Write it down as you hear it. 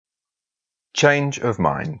Change of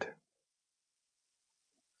mind.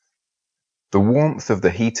 The warmth of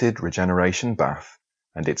the heated regeneration bath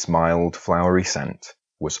and its mild, flowery scent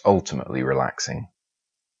was ultimately relaxing.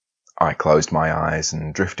 I closed my eyes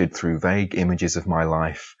and drifted through vague images of my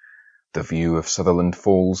life, the view of Sutherland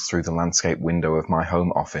Falls through the landscape window of my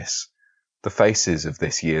home office, the faces of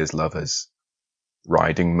this year's lovers,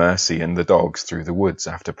 riding Mercy and the dogs through the woods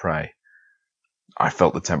after prey. I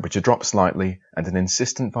felt the temperature drop slightly, and an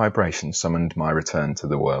insistent vibration summoned my return to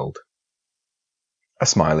the world. A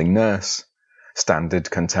smiling nurse,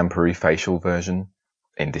 standard contemporary facial version,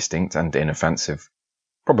 indistinct and inoffensive,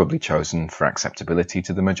 probably chosen for acceptability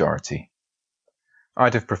to the majority.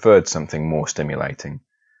 I'd have preferred something more stimulating.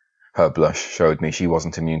 Her blush showed me she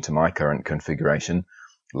wasn't immune to my current configuration,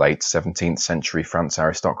 late 17th century France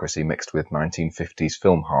aristocracy mixed with 1950s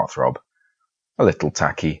film heartthrob. A little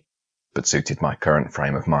tacky, but suited my current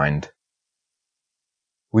frame of mind.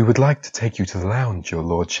 "We would like to take you to the lounge, your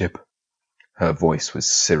lordship." Her voice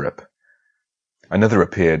was syrup. Another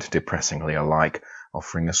appeared, depressingly alike,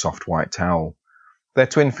 offering a soft white towel. Their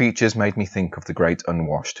twin features made me think of the great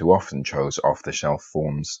unwashed who often chose off-the-shelf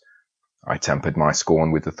forms. I tempered my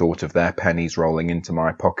scorn with the thought of their pennies rolling into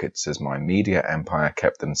my pockets as my media empire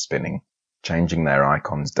kept them spinning, changing their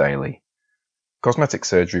icons daily. Cosmetic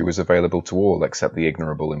surgery was available to all except the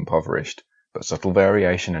ignorable impoverished, but subtle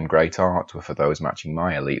variation and great art were for those matching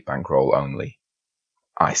my elite bankroll only.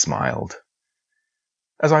 I smiled.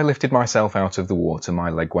 As I lifted myself out of the water, my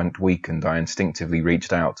leg went weak and I instinctively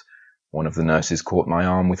reached out. One of the nurses caught my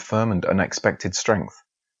arm with firm and unexpected strength.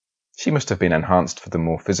 She must have been enhanced for the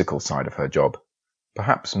more physical side of her job.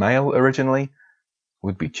 Perhaps male originally?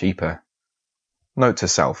 Would be cheaper. Note to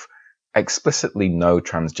self, explicitly no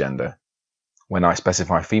transgender. When I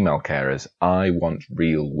specify female carers, I want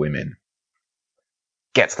real women.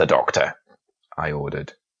 "Get the doctor," I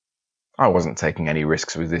ordered. I wasn't taking any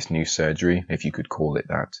risks with this new surgery, if you could call it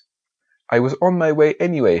that. "I was on my way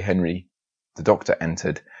anyway, Henry." The doctor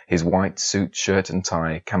entered, his white suit, shirt and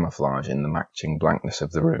tie camouflage in the matching blankness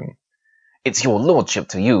of the room. "It's your lordship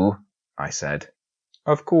to you," I said.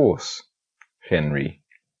 "Of course, Henry."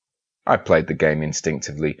 I played the game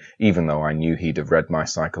instinctively, even though I knew he'd have read my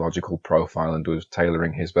psychological profile and was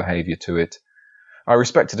tailoring his behavior to it. I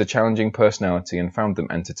respected a challenging personality and found them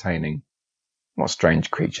entertaining. What strange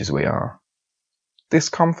creatures we are.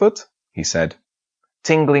 "Discomfort?" he said.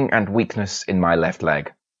 "Tingling and weakness in my left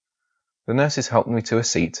leg." The nurses helped me to a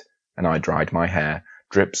seat, and I dried my hair,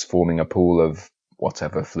 drips forming a pool of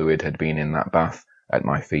whatever fluid had been in that bath at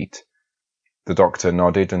my feet. The doctor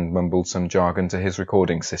nodded and mumbled some jargon to his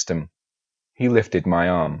recording system. He lifted my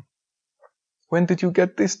arm. "When did you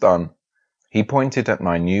get this done?" He pointed at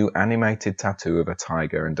my new animated tattoo of a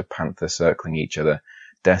tiger and a panther circling each other,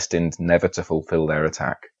 destined never to fulfill their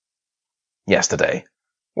attack. "Yesterday.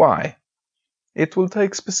 Why?" "It will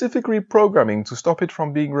take specific reprogramming to stop it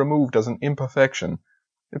from being removed as an imperfection.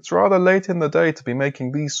 It's rather late in the day to be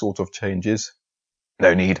making these sort of changes."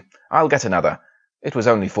 "No need. I'll get another. It was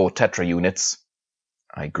only 4 tetra units."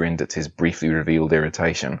 I grinned at his briefly revealed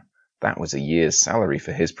irritation. That was a year's salary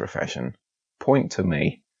for his profession. Point to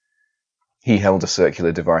me. He held a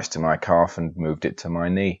circular device to my calf and moved it to my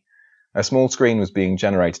knee. A small screen was being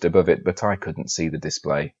generated above it, but I couldn't see the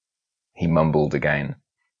display. He mumbled again.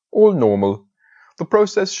 "All normal. The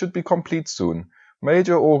process should be complete soon.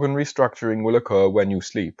 Major organ restructuring will occur when you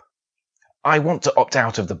sleep." "I want to opt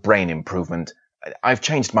out of the brain improvement. I've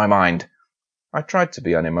changed my mind." I tried to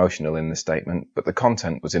be unemotional in the statement, but the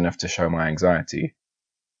content was enough to show my anxiety.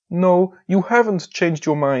 "No, you haven't changed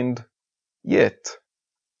your mind. Yet."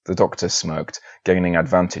 The doctor smirked, gaining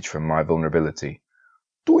advantage from my vulnerability.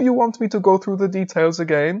 "Do you want me to go through the details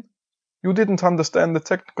again? You didn't understand the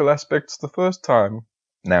technical aspects the first time."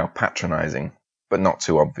 Now patronizing, but not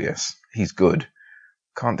too obvious. He's good.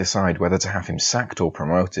 Can't decide whether to have him sacked or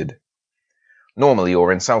promoted. "Normally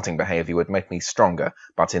your insulting behavior would make me stronger,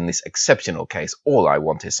 but in this exceptional case, all I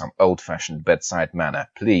want is some old-fashioned bedside manner,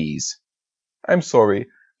 please." "I'm sorry.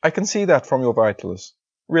 I can see that from your vitals.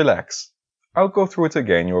 Relax. I'll go through it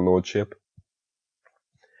again, your lordship."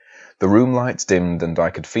 The room lights dimmed and I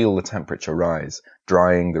could feel the temperature rise,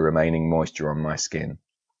 drying the remaining moisture on my skin.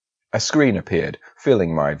 A screen appeared,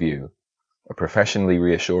 filling my view. A professionally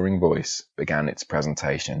reassuring voice began its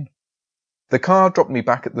presentation. The car dropped me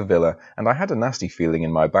back at the villa, and I had a nasty feeling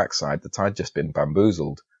in my backside that I'd just been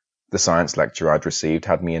bamboozled. The science lecture I'd received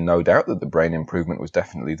had me in no doubt that the brain improvement was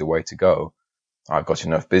definitely the way to go. I've got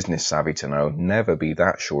enough business savvy to know never be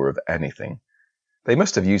that sure of anything. They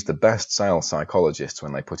must have used the best sales psychologists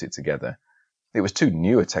when they put it together. It was too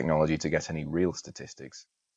new a technology to get any real statistics.